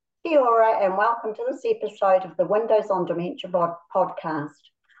Kia ora and welcome to this episode of the Windows on Dementia podcast.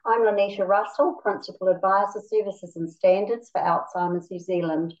 I'm Lyneta Russell, Principal Advisor Services and Standards for Alzheimer's New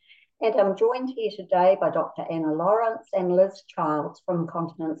Zealand, and I'm joined here today by Dr. Anna Lawrence and Liz Childs from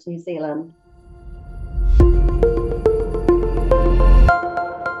Continence New Zealand.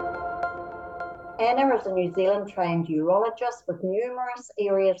 Anna is a New Zealand-trained urologist with numerous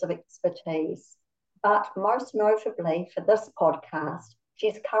areas of expertise, but most notably for this podcast,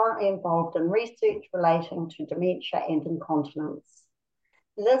 she's currently involved in research relating to dementia and incontinence.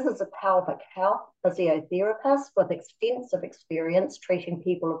 Liz is a pelvic health physiotherapist with extensive experience treating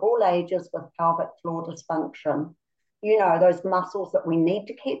people of all ages with pelvic floor dysfunction. You know, those muscles that we need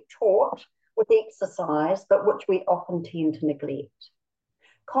to keep taut with exercise, but which we often tend to neglect.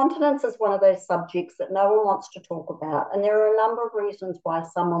 Continence is one of those subjects that no one wants to talk about, and there are a number of reasons why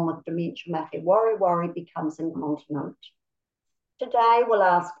someone with dementia wareware becomes incontinent. Today, we'll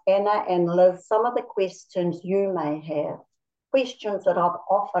ask Anna and Liz some of the questions you may have, questions that I've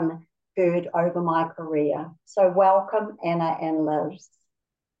often heard over my career. So welcome, Anna and Liz.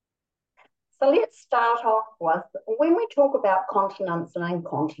 So let's start off with, when we talk about continence and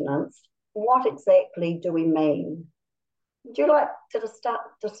incontinence, what exactly do we mean? Would you like to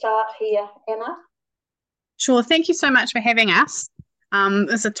start here, Anna? Sure. Thank you so much for having us.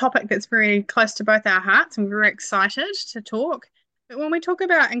 It's a topic that's very close to both our hearts, and we're very excited to talk. But when we talk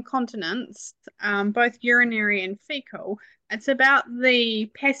about incontinence, both urinary and fecal, it's about the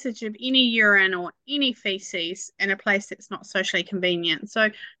passage of any urine or any feces in a place that's not socially convenient. So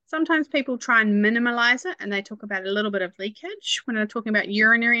sometimes people try and minimize it and they talk about a little bit of leakage when they're talking about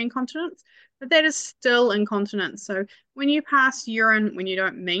urinary incontinence, but that is still incontinence. So when you pass urine, when you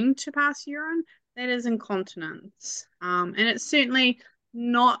don't mean to pass urine, that is incontinence. And it's certainly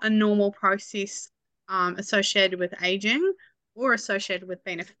not a normal process associated with aging or associated with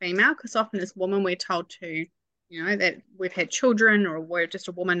being a female, because often as women we're told to, that we've had children or we're just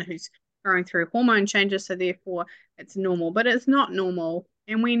a woman who's going through hormone changes, so therefore it's normal, but it's not normal.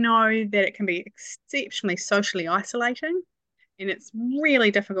 And we know that it can be exceptionally socially isolating, and it's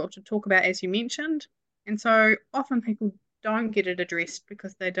really difficult to talk about, as you mentioned. And so often people don't get it addressed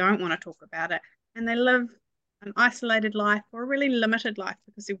because they don't want to talk about it, and they live an isolated life or a really limited life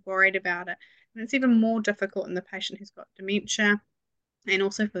because they're worried about it. And it's even more difficult in the patient who's got dementia, and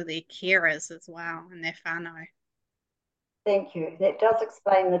also for their carers as well and their whānau. Thank you. That does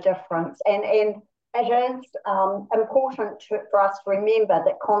explain the difference. And it is important for us to remember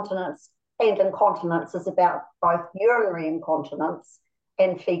that continence and incontinence is about both urinary incontinence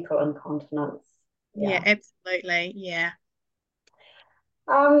and fecal incontinence. Yeah, absolutely. Yeah.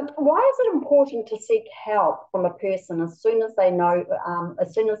 Why is it important to seek help from a person as soon as they notice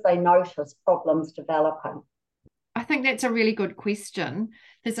problems developing? I think that's a really good question.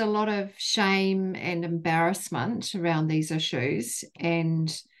 There's a lot of shame and embarrassment around these issues,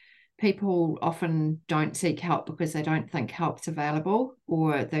 and people often don't seek help because they don't think help's available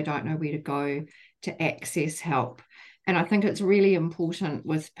or they don't know where to go to access help. And I think it's really important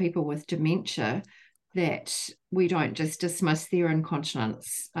with people with dementia that we don't just dismiss their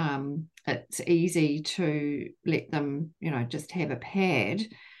incontinence. It's easy to let them, just have a pad,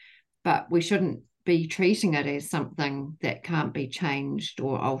 but we shouldn't be treating it as something that can't be changed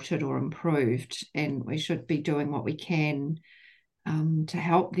or altered or improved. And we should be doing what we can to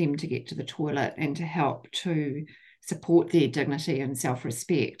help them to get to the toilet and to help to support their dignity and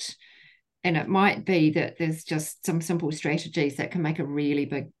self-respect. And it might be that there's just some simple strategies that can make a really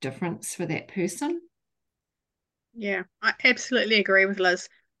big difference for that person. Yeah, I absolutely agree with Liz.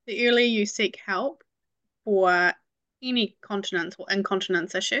 The earlier you seek help for any continence or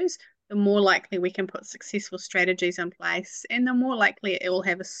incontinence issues, the more likely we can put successful strategies in place, and the more likely it will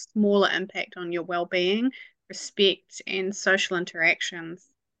have a smaller impact on your well-being, respect, and social interactions.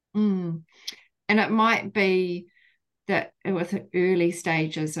 And it might be that with early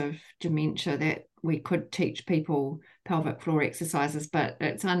stages of dementia that we could teach people pelvic floor exercises, but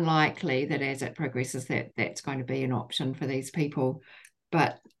it's unlikely that as it progresses that's going to be an option for these people.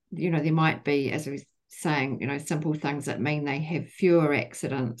 But, there might be, as we were saying, simple things that mean they have fewer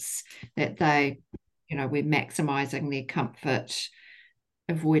accidents, that we're maximising their comfort,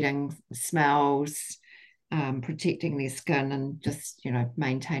 avoiding smells, protecting their skin, and just,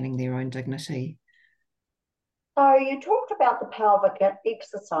 maintaining their own dignity. So you talked about the pelvic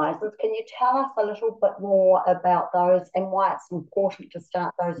exercises. Can you tell us a little bit more about those and why it's important to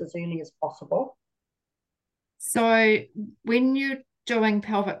start those as early as possible? So when you're doing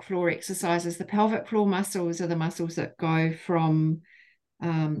pelvic floor exercises, the pelvic floor muscles are the muscles that go from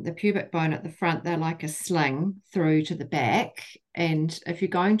the pubic bone at the front, they're like a sling through to the back. And if you're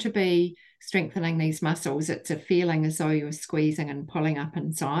going to be strengthening these muscles, it's a feeling as though you're squeezing and pulling up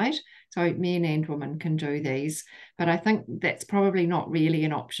inside. So men and women can do these, but I think that's probably not really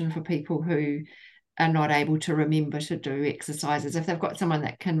an option for people who are not able to remember to do exercises. If they've got someone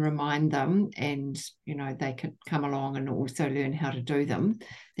that can remind them, and they could come along and also learn how to do them,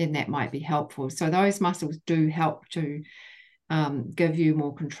 then that might be helpful. So those muscles do help to give you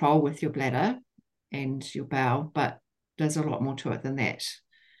more control with your bladder and your bowel, but there's a lot more to it than that.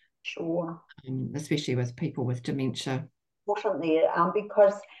 Sure. Especially with people with dementia. Importantly,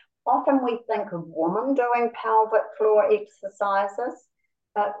 because often we think of women doing pelvic floor exercises,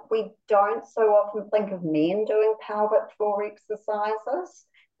 but we don't so often think of men doing pelvic floor exercises.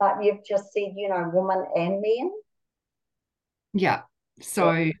 But you've just said, women and men. Yeah.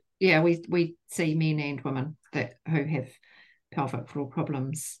 So yeah, we see men and women who have pelvic floor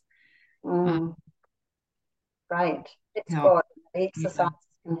problems. Great. It's good. The exercises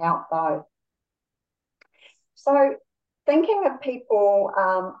can help both. So thinking of people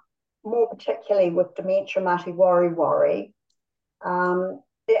more particularly with dementia mate wareware,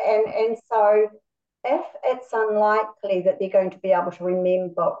 and so if it's unlikely that they're going to be able to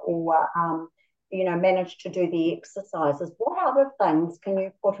remember or manage to do the exercises, what other things can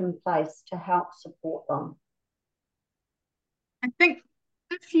you put in place to help support them? I think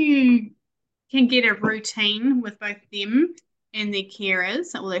if you can get a routine with both them and their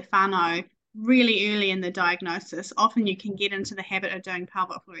carers or their whānau really early in the diagnosis, often you can get into the habit of doing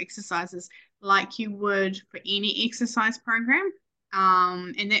pelvic floor exercises like you would for any exercise program.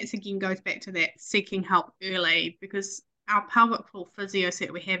 And that's again goes back to that seeking help early, because our pelvic floor physios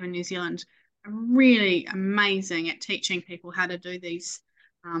that we have in New Zealand are really amazing at teaching people how to do these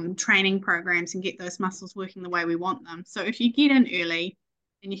training programs and get those muscles working the way we want them. So if you get in early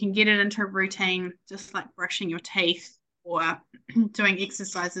and you can get it into a routine, just like brushing your teeth or doing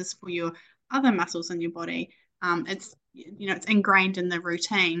exercises for your other muscles in your body, it's ingrained in the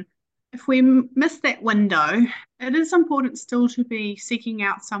routine. If we miss that window, it is important still to be seeking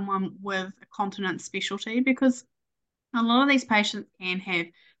out someone with a continence specialty, because a lot of these patients can have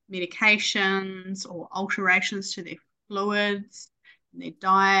medications or alterations to their fluids, their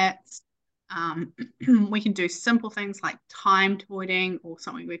diets. We can do simple things like timed voiding or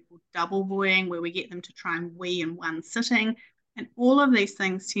something we call double voiding, where we get them to try and wee in one sitting. And all of these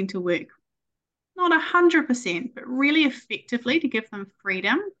things tend to work not 100%, but really effectively to give them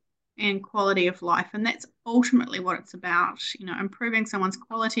freedom and quality of life. And that's ultimately what it's about, improving someone's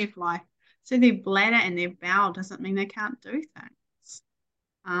quality of life. So their bladder and their bowel doesn't mean they can't do things.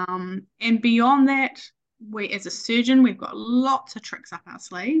 And beyond that, we as a surgeon, we've got lots of tricks up our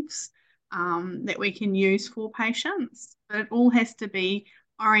sleeves that we can use for patients. But it all has to be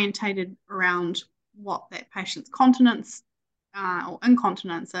orientated around what that patient's continence or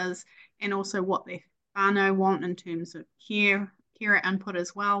incontinence is, and also what their whānau want in terms of carer input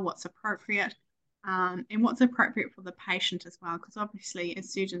as well, what's appropriate, and what's appropriate for the patient as well. Because obviously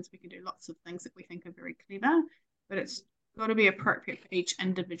as surgeons we can do lots of things that we think are very clever, but it's got to be appropriate for each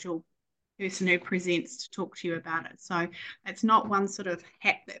individual person who presents to talk to you about it. So it's not one sort of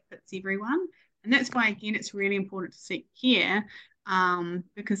hat that fits everyone. And that's why, again, it's really important to seek care,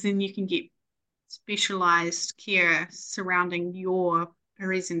 because then you can get specialised care surrounding your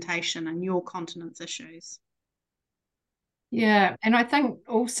presentation and your continence issues. Yeah, and I think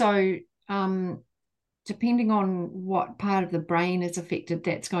also depending on what part of the brain is affected,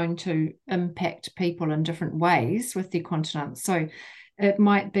 that's going to impact people in different ways with their continence. So it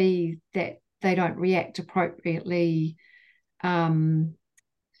might be that they don't react appropriately and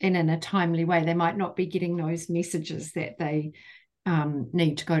in a timely way. They might not be getting those messages that they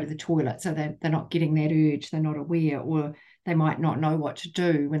need to go to the toilet, so they're not getting that urge, they're not aware, or they might not know what to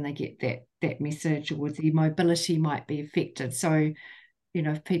do when they get that message, or their mobility might be affected. So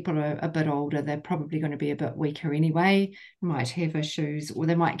if people are a bit older, they're probably going to be a bit weaker anyway, might have issues, or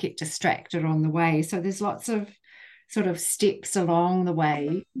they might get distracted on the way. So there's lots of sort of steps along the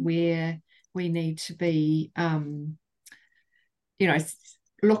way where we need to be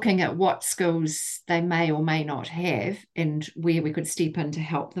looking at what skills they may or may not have and where we could step in to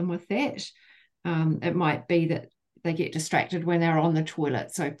help them with that. It might be that they get distracted when they're on the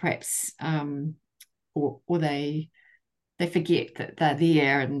toilet, so perhaps or they forget that they're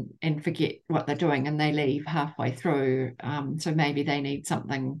there and forget what they're doing, and they leave halfway through. So maybe they need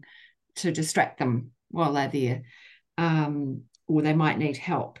something to distract them while they're there. Or they might need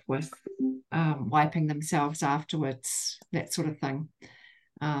help with wiping themselves afterwards, that sort of thing.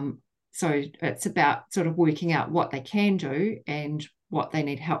 So it's about sort of working out what they can do and what they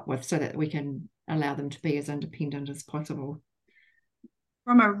need help with so that we can allow them to be as independent as possible.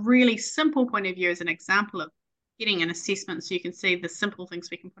 From a really simple point of view, as an example of getting an assessment so you can see the simple things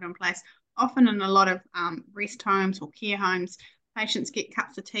we can put in place. Often in a lot of rest homes or care homes, patients get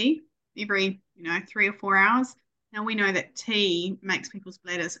cups of tea every 3 or 4 hours. Now we know that tea makes people's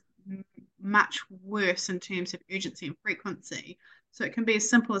bladders much worse in terms of urgency and frequency. So it can be as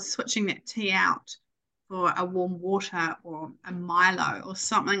simple as switching that tea out for a warm water or a Milo or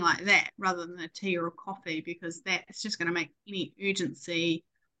something like that, rather than a tea or a coffee, because that is just going to make any urgency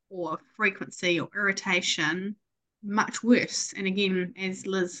or frequency or irritation much worse. And again, as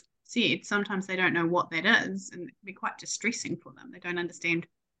Liz said, sometimes they don't know what that is, and it can be quite distressing for them. They don't understand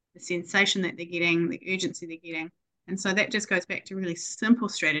the sensation that they're getting, the urgency they're getting. And so that just goes back to really simple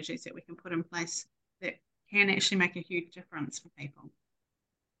strategies that we can put in place that can actually make a huge difference for people.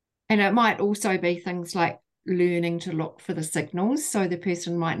 And it might also be things like learning to look for the signals. So the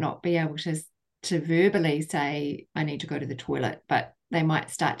person might not be able to verbally say, I need to go to the toilet, but they might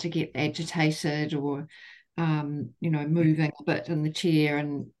start to get agitated or, moving a bit in the chair,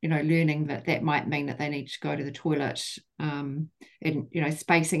 and, learning that might mean that they need to go to the toilet, and,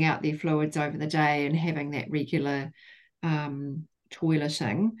 spacing out their fluids over the day and having that regular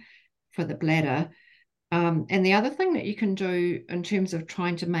toileting for the bladder. And the other thing that you can do in terms of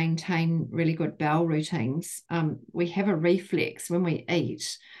trying to maintain really good bowel routines, we have a reflex when we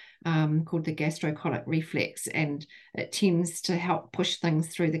eat called the gastrocolic reflex, and it tends to help push things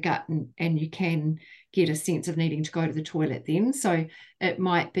through the gut, and you can get a sense of needing to go to the toilet then. So it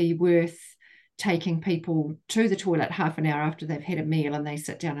might be worth taking people to the toilet half an hour after they've had a meal and they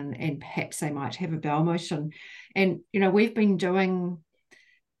sit down, and perhaps they might have a bowel motion. And, we've been doing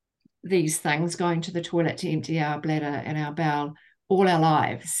these things, going to the toilet to empty our bladder and our bowel all our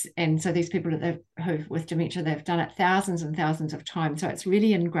lives. And so these people who with dementia, they've done it thousands and thousands of times. So it's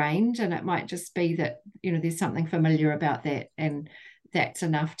really ingrained, and it might just be that, there's something familiar about that, and that's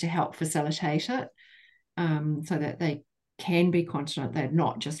enough to help facilitate it, so that they can be continent. They're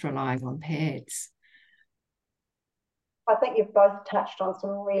not just relying on pads. I think you've both touched on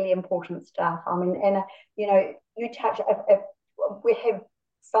some really important stuff. I mean, and you touch, if we have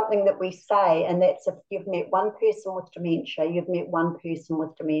something that we say, and that's if you've met one person with dementia, you've met one person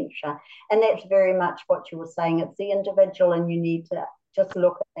with dementia. And that's very much what you were saying. It's the individual, and you need to just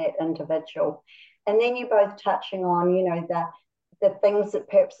look at that individual. And then you're both touching on, the things that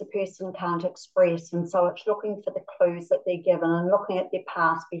perhaps the person can't express. And so it's looking for the clues that they're given, and looking at their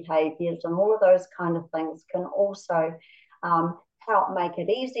past behaviours, and all of those kind of things can also help make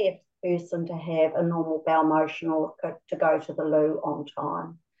it easier for the person to have a normal bowel motion or to go to the loo on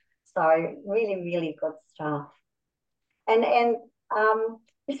time. So really, really good stuff. And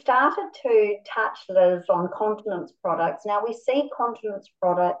we started to touch, Liz, on continence products. Now we see continence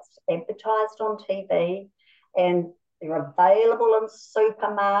products advertised on TV, and they're available in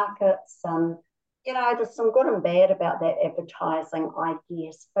supermarkets, and there's some good and bad about that advertising, I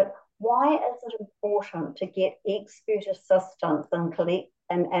guess. But why is it important to get expert assistance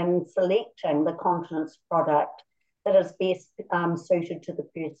in selecting the continence product that is best suited to the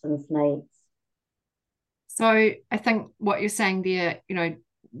person's needs? So I think what you're saying there,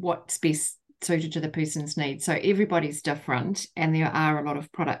 what's best suited to the person's needs. So everybody's different, and there are a lot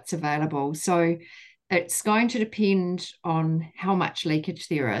of products available. So it's going to depend on how much leakage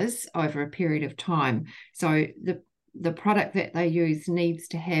there is over a period of time. So the product that they use needs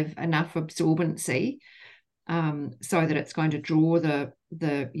to have enough absorbency, so that it's going to draw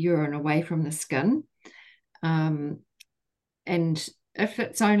the urine away from the skin. And if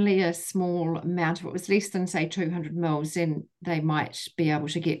it's only a small amount, if it was less than, say, 200 mils, then they might be able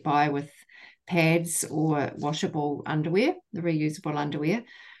to get by with pads or washable underwear, the reusable underwear.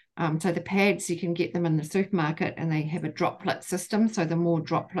 So the pads, you can get them in the supermarket, and they have a droplet system. So the more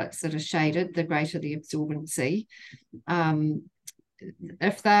droplets that are shaded, the greater the absorbency.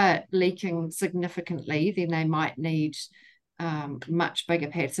 If they're leaking significantly, then they might need much bigger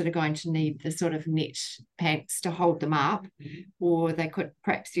pads that are going to need the sort of net pants to hold them up, or they could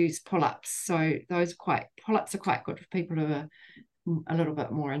perhaps use pull-ups. So pull-ups are quite good for people who are a little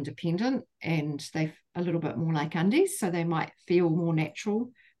bit more independent, and they're a little bit more like undies, so they might feel more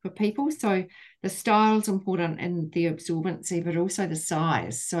natural for people. So the style's important, and the absorbency, but also the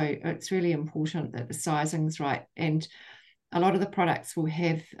size. So it's really important that the sizing's right. And a lot of the products will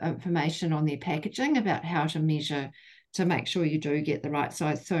have information on their packaging about how to measure to make sure you do get the right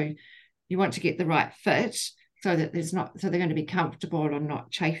size. So you want to get the right fit, so that so they're going to be comfortable and not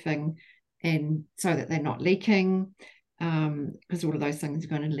chafing, and so that they're not leaking, because all of those things are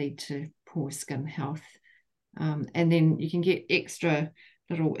going to lead to poor skin health. And then you can get extra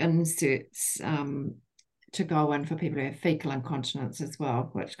little inserts to go in for people who have fecal incontinence as well,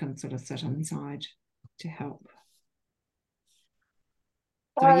 which can sort of sit inside to help.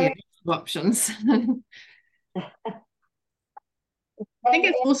 So yeah, options. I think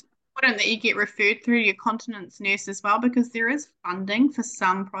it's also important that you get referred through your continence nurse as well, because there is funding for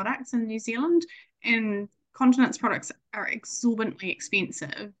some products in New Zealand, and continence products are exorbitantly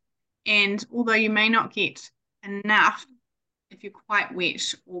expensive. And although you may not get enough if you're quite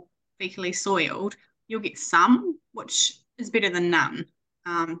wet or fecally soiled, you'll get some, which is better than none.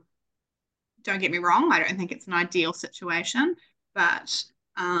 Don't get me wrong, I don't think it's an ideal situation, but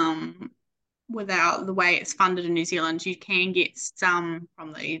without the way it's funded in New Zealand, you can get some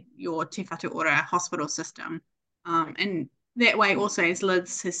from your Te Whatu Ora hospital system. And that way also, as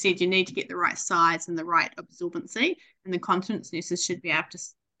Liz has said, you need to get the right size and the right absorbency, and the continence nurses should be able to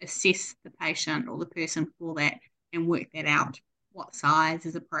assess the patient or the person for that and work that out, what size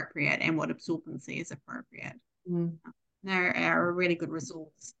is appropriate and what absorbency is appropriate. They're a really good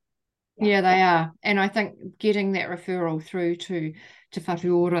resource. Yeah, they are. And I think getting that referral through to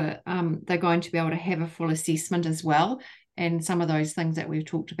Whatu Ora, they're going to be able to have a full assessment as well. And some of those things that we've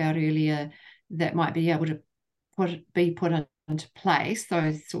talked about earlier that might be able to be put into place,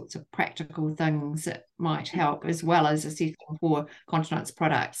 those sorts of practical things that might help, as well as assessing for continence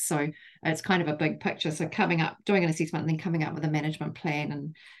products. So it's kind of a big picture. So doing an assessment and then coming up with a management plan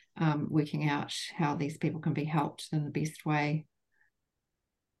and working out how these people can be helped in the best way.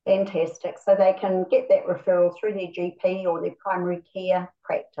 Fantastic. So they can get that referral through their GP or their primary care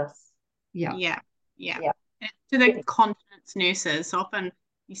practice. Yeah. To the continence nurses, often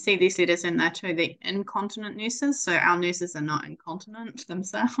you see these letters in there too, the incontinent nurses. So our nurses are not incontinent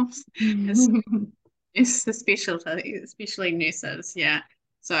themselves. It's the specialty, especially nurses. Yeah.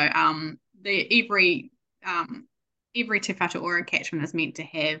 So every Te Whatu Ora catchment is meant to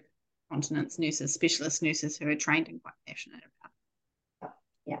have continence nurses, specialist nurses who are trained and quite passionate about it.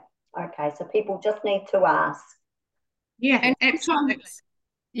 Yeah. Okay. So people just need to ask. Yeah, and absolutely.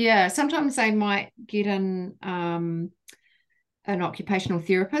 Sometimes they might get in an occupational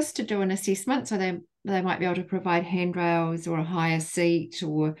therapist to do an assessment, so they might be able to provide handrails or a higher seat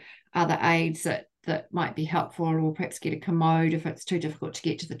or other aids that might be helpful, or perhaps get a commode if it's too difficult to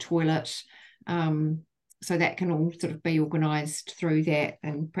get to the toilet. So that can all sort of be organised through that,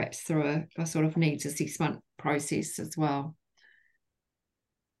 and perhaps through a sort of needs assessment process as well.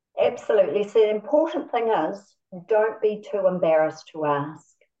 Absolutely. So the important thing is, don't be too embarrassed to ask.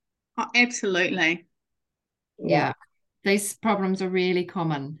 Oh, absolutely. Yeah. These problems are really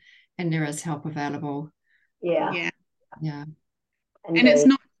common, and there is help available. Yeah. And it's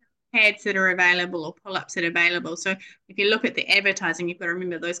not pads that are available or pull-ups that are available. So if you look at the advertising, you've got to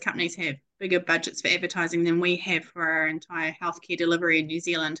remember those companies have bigger budgets for advertising than we have for our entire healthcare delivery in New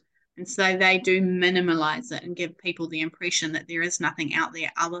Zealand. And so they do minimalize it and give people the impression that there is nothing out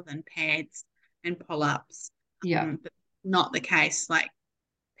there other than pads and pull-ups. But not the case. Like,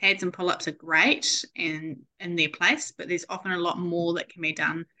 pads and pull-ups are great and in their place, but there's often a lot more that can be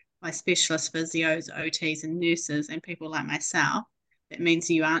done by specialist physios, OTs, and nurses, and people like myself. That means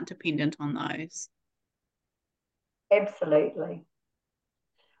you aren't dependent on those. Absolutely.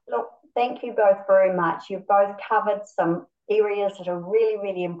 Look, thank you both very much. You've both covered some areas that are really,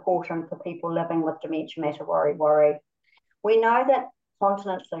 really important for people living with dementia mater worry. We know that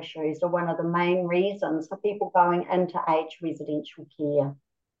continence issues are one of the main reasons for people going into aged residential care.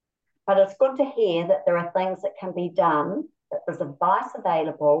 But it's good to hear that there are things that can be done, that there's advice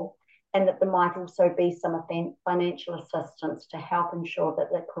available, and that there might also be some financial assistance to help ensure that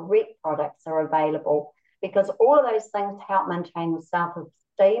the correct products are available, because all of those things help maintain the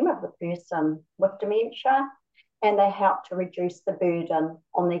self-esteem of the person with dementia, and they help to reduce the burden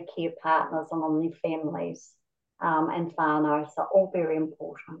on their care partners and on their families and whānau. So all very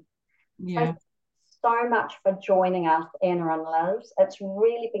important. Yeah. So much for joining us, Anna and Liz. It's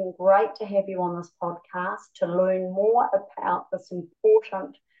really been great to have you on this podcast to learn more about this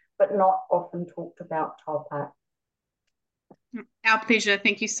important but not often talked about topic. Our pleasure.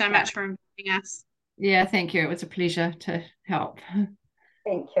 Thank you so much for inviting us. Yeah, thank you. It was a pleasure to help.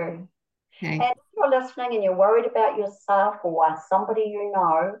 Thank you. Okay. And if you're listening and you're worried about yourself or somebody you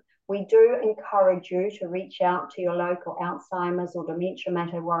know, we do encourage you to reach out to your local Alzheimer's or Dementia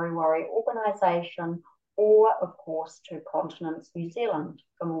Mater Worry organisation, or of course to Continence New Zealand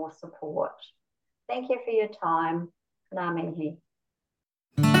for more support. Thank you for your time. Ngā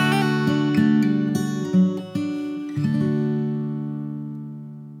mihi.